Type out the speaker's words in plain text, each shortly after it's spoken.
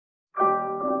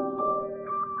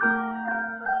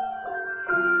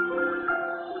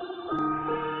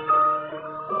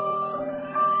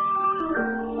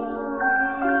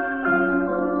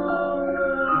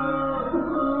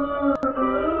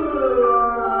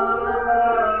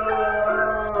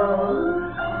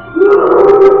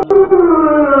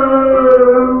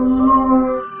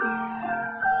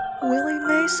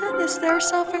Is there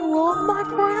something wrong, my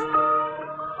friend?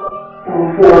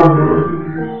 I'm fine,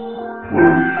 Bethany.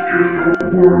 Please, just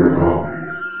don't worry about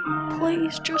me.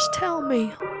 Please, just tell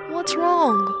me. What's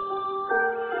wrong?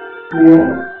 Well,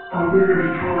 I think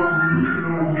it's time for you to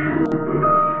know each other, Bethany.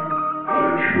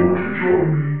 Since you want to join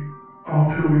me,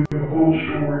 I'll tell you the whole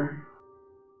story.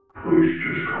 Please,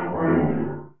 just come right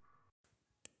over.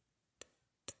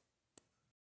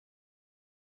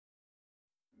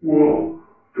 Well,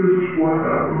 this is what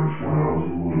happens when I was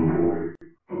a little boy.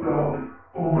 About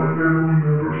all my family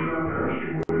members have passed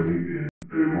away in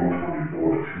April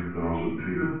 24th,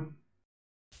 2010.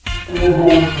 We're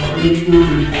going to my aunt's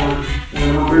birthday party when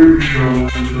her baby shower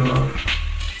is up.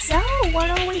 So,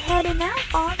 where are we heading out,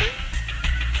 Father?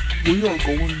 We are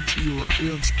going to your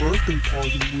aunt's birthday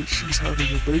party, which she's having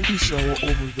a baby shower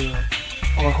over there.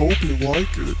 I hope you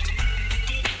like it.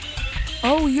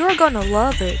 Oh, you're gonna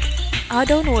love it. I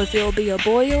don't know if it'll be a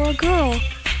boy or a girl,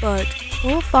 but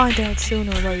we'll find out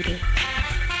sooner or later.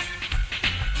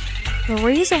 The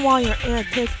reason why your aunt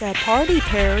picked that party,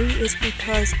 Perry, is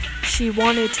because she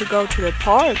wanted to go to the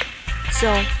park.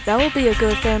 So that would be a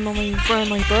good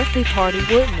family-friendly birthday party,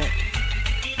 wouldn't it?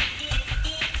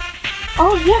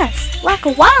 Oh yes, like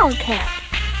a wildcat.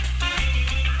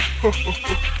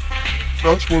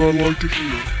 That's what I like to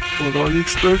hear. But I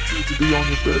expect you to be on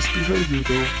your best behavior,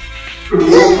 though.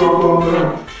 It's all about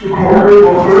that. The car is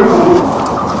my family.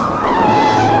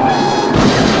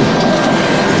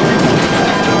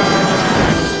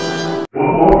 But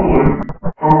luckily,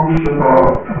 I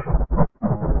survived.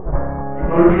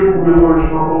 And I didn't realize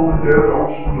my mom and dad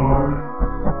also died.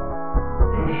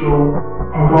 And so,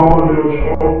 I got my dad's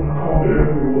help and called the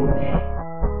ambulance.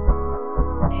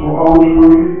 So I was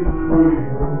waiting in the waiting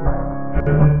room, and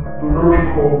the nurse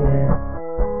called me.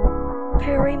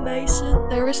 Perry Mason,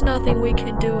 there is nothing we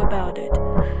can do about it.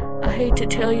 I hate to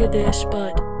tell you this,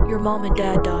 but your mom and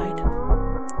dad died.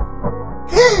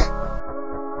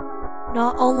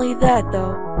 Not only that,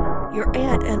 though, your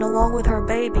aunt and along with her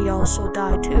baby also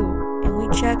died too, and we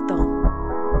checked them.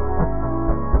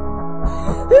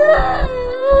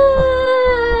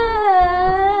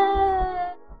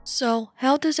 So,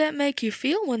 how does that make you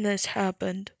feel when this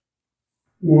happened?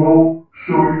 Well,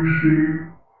 so you see,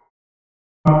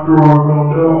 after I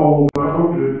found out all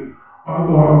about it, I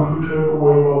thought I could take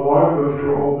away my life after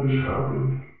all this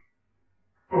happened.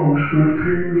 I was 15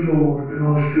 years old and I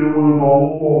still live all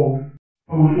alone.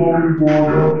 I was looking for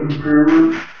adoptive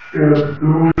parents and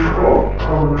those cops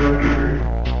coming after me.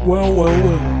 Well.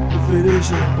 If it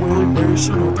isn't Willy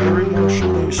Mason or Perry Marshal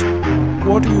Mason,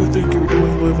 what do you think you're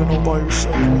doing living all by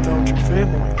yourself without your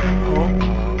family, huh?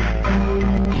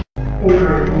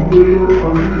 Okay, well, this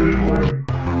I can explain.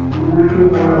 The reason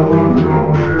why I left without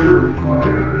my parents, my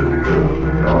dad, is because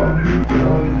they died in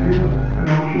 2010, and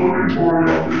I was looking for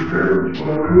adoptive parents, but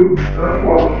I couldn't. That's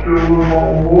why I still live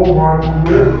all alone right from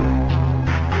there.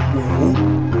 Well,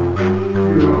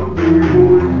 Yeah, will you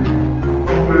believe me?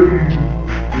 I'm begging you.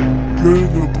 get in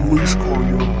the police car,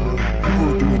 young man. You're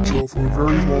going to be in jail for a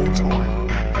very long time.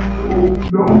 Oh,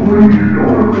 no, please, you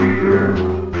don't understand.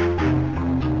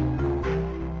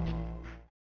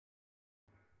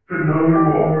 And now you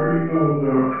already know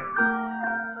that.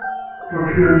 I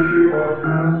can't see my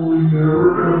family never,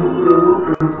 ever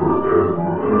again.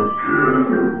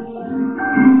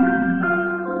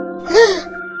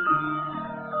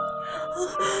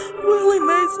 Willy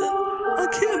Mason, I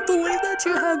can't believe that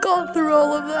you had gone through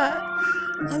all of that.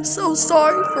 I'm so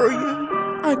sorry for you.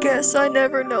 I guess I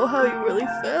never know how you really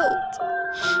felt.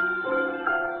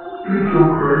 It's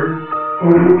okay. I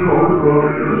don't talk about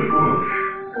it as much.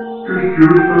 It's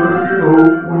just that,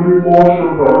 when you lost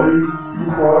somebody, you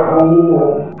cry all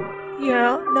alone.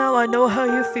 Yeah, now I know how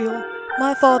you feel.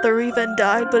 My father even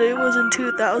died, but it was in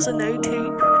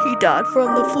 2018. He died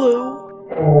from the flu.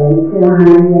 Oh, poor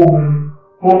young woman.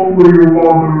 Hopefully your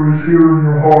father is here in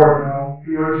your heart now.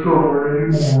 He ain't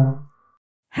suffering anymore.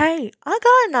 Hey, I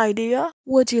got an idea.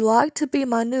 Would you like to be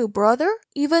my new brother?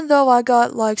 Even though I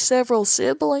got like several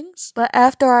siblings. But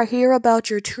after I hear about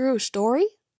your true story?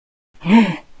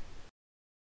 Oh,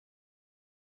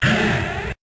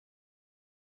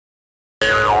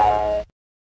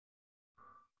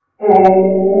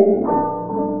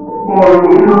 my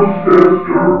little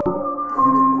sister.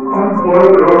 I'm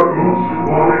glad I found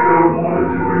somebody that wanted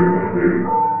to be with me.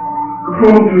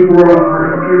 Come to brother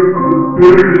and give me the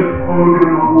biggest hug in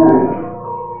the world.